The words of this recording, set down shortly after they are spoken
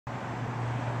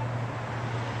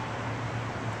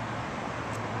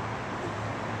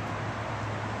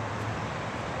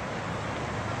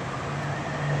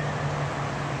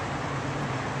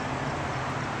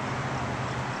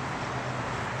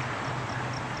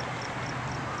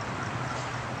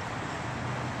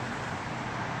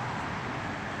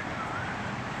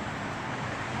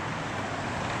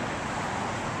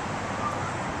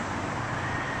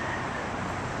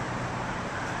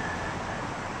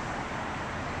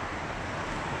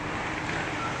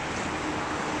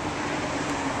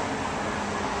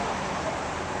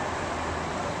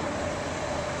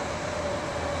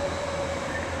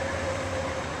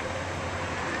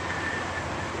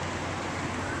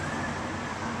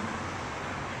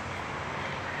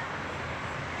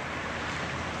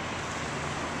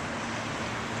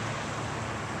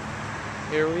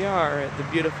Here we are at the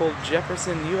beautiful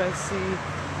Jefferson USC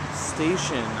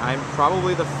Station. I'm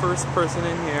probably the first person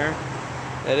in here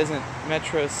that isn't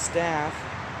Metro staff.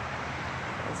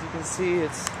 As you can see,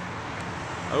 it's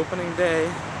opening day,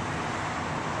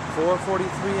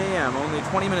 4:43 a.m. Only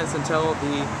 20 minutes until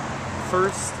the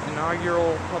first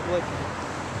inaugural public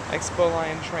Expo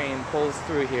Line train pulls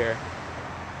through here.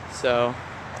 So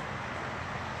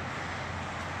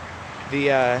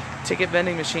the ticket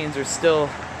vending machines are still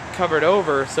covered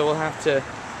over, so we'll have to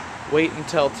wait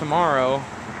until tomorrow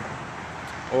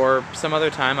or some other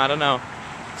time, I don't know,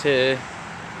 to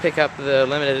pick up the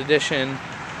limited edition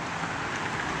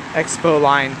Expo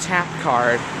Line tap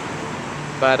card.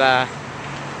 But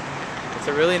it's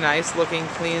a really nice looking,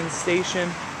 clean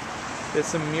station. There's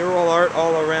some mural art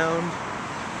all around,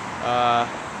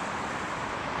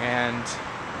 and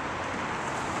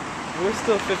we're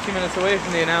still 15 minutes away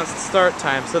from the announced start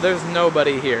time, so there's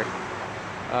nobody here.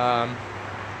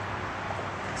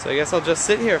 So I guess I'll just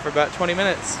sit here for about 20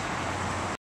 minutes.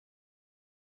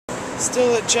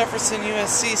 Still at Jefferson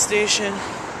USC Station.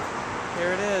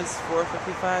 Here it is,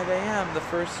 4:55 a.m. The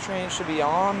first train should be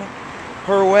on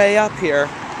her way up here.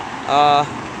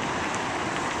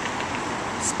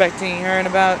 Expecting her in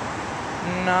about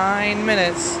 9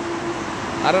 minutes.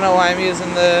 I don't know why I'm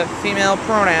using the female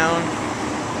pronoun,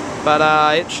 but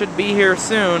it should be here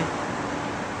soon.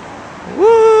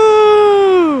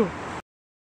 Woo!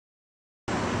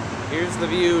 Here's the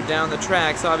view down the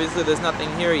tracks. Obviously there's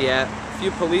nothing here yet. A few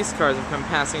police cars have come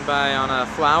passing by on a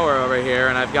flower over here,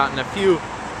 and I've gotten a few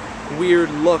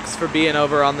weird looks for being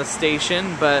over on the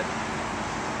station, but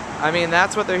I mean,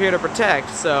 that's what they're here to protect,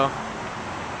 so.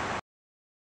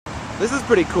 This is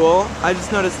pretty cool. I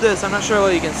just noticed this. I'm not sure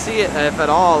whether you can see it, if at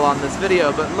all, on this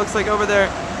video, but it looks like over there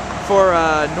for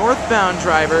northbound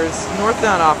drivers,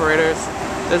 northbound operators,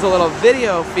 there's a little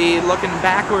video feed looking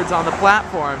backwards on the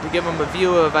platform to give them a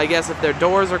view of, I guess, if their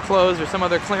doors are closed or some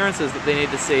other clearances that they need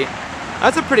to see.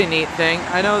 That's a pretty neat thing.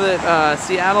 I know that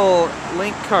Seattle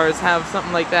Link cars have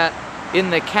something like that in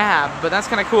the cab, but that's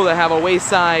kind of cool to have a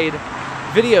wayside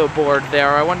video board there.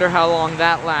 I wonder how long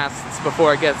that lasts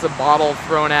before it gets a bottle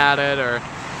thrown at it or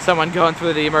someone going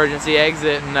through the emergency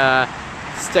exit and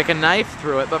stick a knife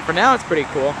through it, but for now it's pretty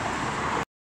cool.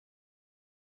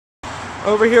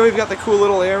 Over here we've got the cool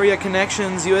little area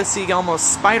connections, USC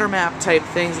almost spider map type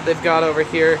things that they've got over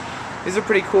here. These are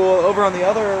pretty cool. Over on the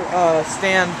other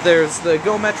stand there's the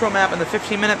Go Metro map and the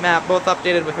 15-minute map, both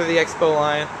updated with the Expo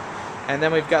Line. And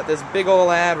then we've got this big ol'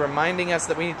 ad reminding us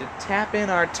that we need to tap in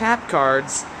our tap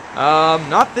cards.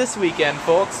 Not this weekend,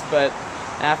 folks, but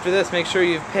after this, make sure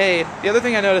you've paid. The other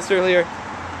thing I noticed earlier,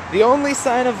 the only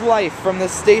sign of life from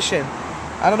this station,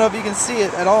 I don't know if you can see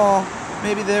it at all,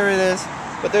 maybe there it is,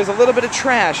 but there's a little bit of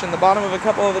trash in the bottom of a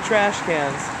couple of the trash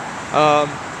cans.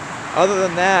 Other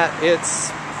than that,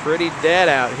 it's pretty dead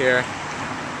out here.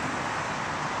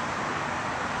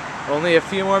 Only a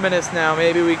few more minutes now,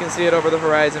 maybe we can see it over the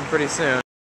horizon pretty soon.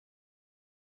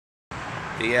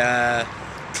 The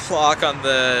clock on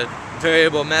the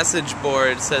variable message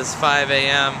board says 5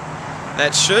 a.m.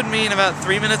 That should mean about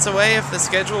 3 minutes away if the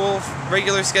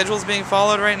regular schedule is being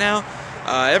followed right now.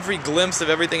 Every glimpse of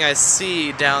everything I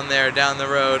see down there, down the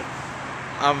road,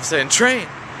 I'm saying train,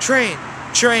 train,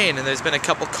 train, and there's been a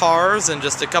couple cars and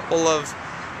just a couple of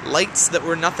lights that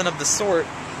were nothing of the sort.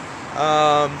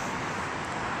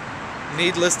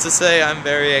 Needless to say, I'm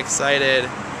very excited,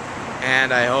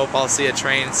 and I hope I'll see a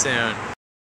train soon.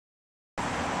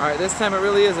 Alright, this time it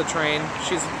really is a train.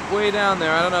 She's way down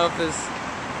there. I don't know if it's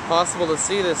possible to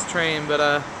see this train, but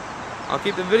I'll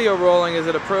keep the video rolling as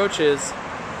it approaches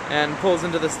and pulls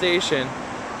into the station.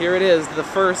 Here it is, the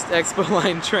first Expo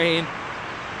Line train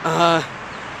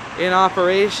in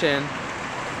operation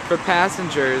for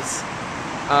passengers.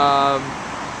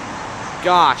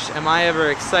 Gosh, am I ever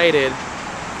excited.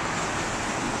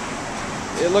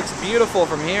 It looks beautiful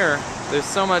from here. There's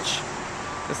so much.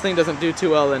 This thing doesn't do too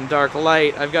well in dark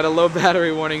light. I've got a low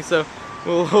battery warning, so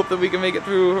we'll hope that we can make it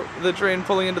through the train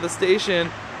pulling into the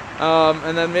station.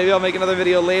 And then maybe I'll make another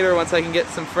video later once I can get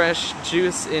some fresh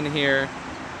juice in here.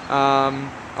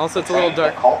 Also, it's a little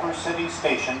dark. The Culver City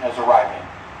Station is arriving.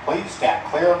 Please stand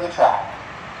clear of the track.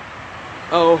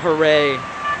 Oh, hooray.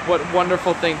 What a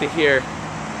wonderful thing to hear.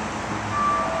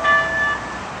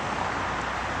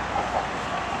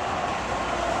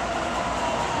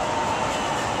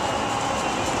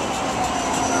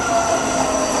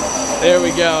 There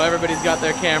we go, everybody's got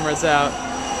their cameras out.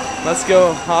 Let's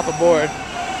go hop aboard.